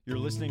You're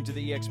listening to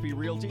the eXp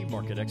Realty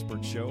Market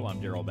Experts Show.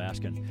 I'm Darryl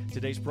Baskin.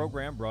 Today's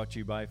program brought to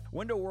you by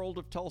Window World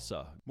of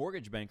Tulsa,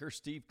 mortgage banker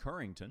Steve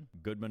Currington,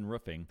 Goodman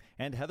Roofing,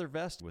 and Heather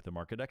Vest with the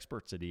market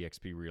experts at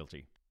eXp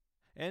Realty.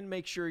 And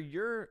make sure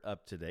you're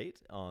up to date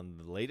on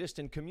the latest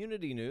in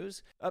community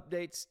news,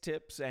 updates,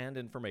 tips, and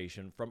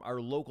information from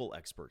our local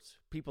experts,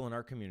 people in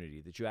our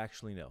community that you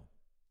actually know,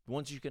 the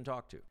ones you can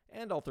talk to.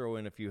 And I'll throw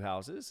in a few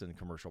houses and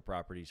commercial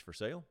properties for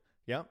sale.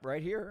 Yeah,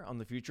 right here on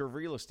the Future of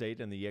Real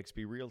Estate and the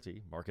eXp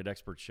Realty Market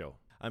Experts Show.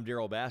 I'm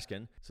Darryl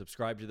Baskin.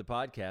 Subscribe to the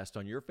podcast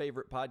on your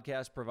favorite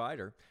podcast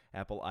provider,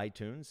 Apple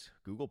iTunes,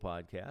 Google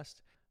Podcast,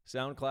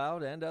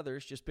 SoundCloud, and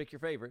others. Just pick your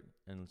favorite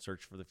and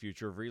search for the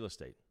Future of Real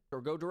Estate.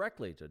 Or go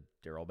directly to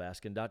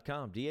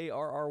DarrylBaskin.com,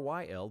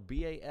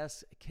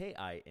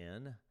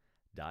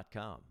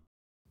 DarrylBaskin.com.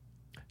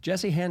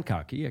 Jesse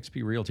Hancock,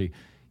 eXp Realty.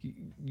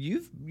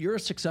 You're a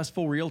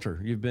successful realtor.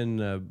 You've been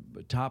a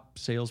top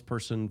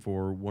salesperson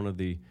for one of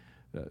the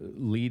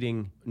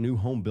leading new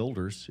home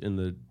builders in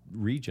the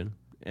region,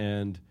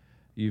 and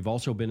you've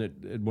also been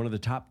at one of the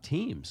top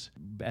teams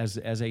as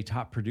a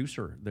top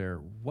producer there.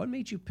 What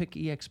made you pick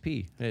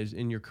eXp as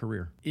in your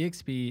career?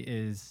 eXp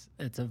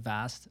it's a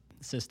vast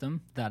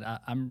system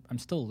that I'm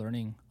still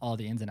learning all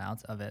the ins and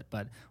outs of it,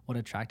 but what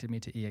attracted me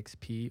to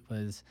eXp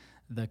was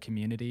the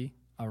community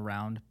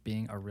around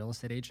being a real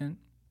estate agent.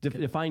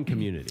 Define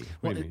community.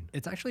 What do you mean?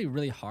 It's actually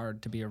really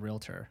hard to be a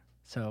realtor.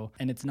 So,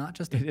 and it's not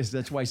just... It is.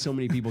 That's why so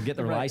many people get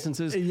their right.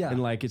 licenses and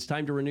like, it's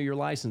time to renew your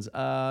license.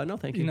 No,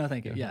 thank you. No,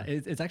 thank you. Yeah,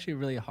 it's actually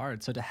really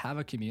hard. So to have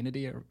a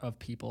community of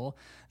people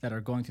that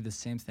are going through the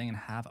same thing and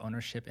have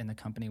ownership in the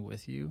company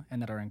with you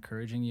and that are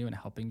encouraging you and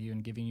helping you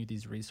and giving you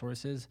these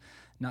resources,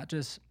 not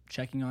just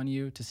checking on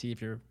you to see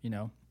if you're,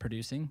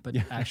 producing, but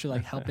actually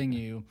like helping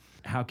you.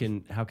 How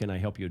can I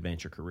help you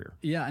advance your career?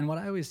 Yeah, and what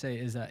I always say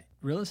is that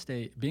real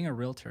estate, being a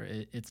realtor,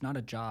 it's not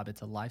a job, it's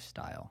a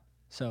lifestyle.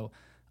 So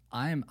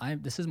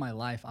this is my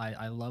life.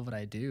 I love what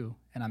I do,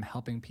 and I'm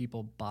helping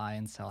people buy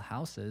and sell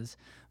houses.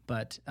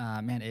 But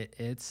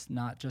it's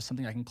not just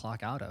something I can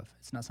clock out of.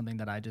 It's not something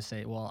that I just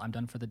say, well, I'm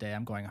done for the day,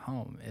 I'm going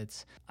home.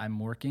 I'm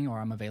working or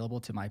I'm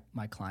available to my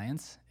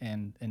clients,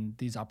 and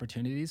these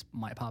opportunities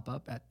might pop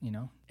up at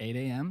 8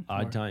 a.m.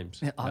 Odd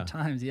times.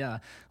 Yeah.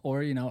 Or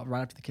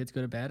right after the kids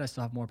go to bed, I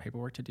still have more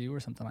paperwork to do or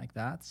something like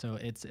that. So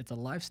it's a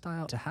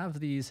lifestyle to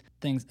have these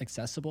things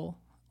accessible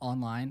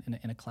online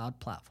in a cloud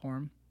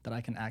platform that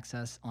I can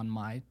access on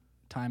my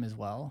time as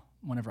well,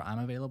 whenever I'm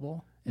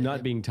available.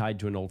 Not being tied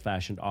to an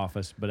old-fashioned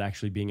office, but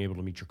actually being able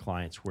to meet your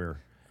clients where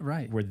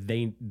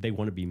they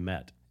want to be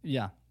met.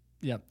 Yeah,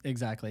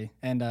 exactly.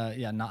 And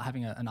not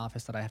having an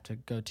office that I have to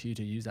go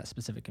to use that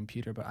specific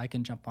computer, but I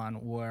can jump on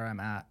where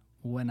I'm at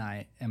when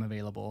I am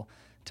available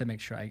to make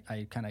sure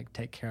I kind of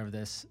take care of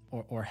this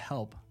or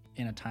help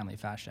in a timely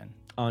fashion.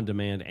 On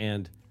demand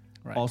and...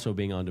 Right. Also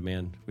being on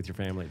demand with your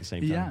family at the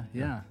same time.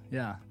 Yeah.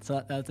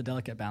 So that's a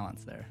delicate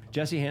balance there.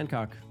 Jesse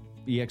Hancock,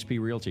 eXp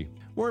Realty.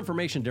 More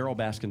information,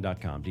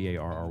 DarrylBaskin.com,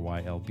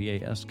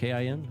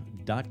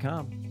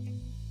 DarrylBaskin.com.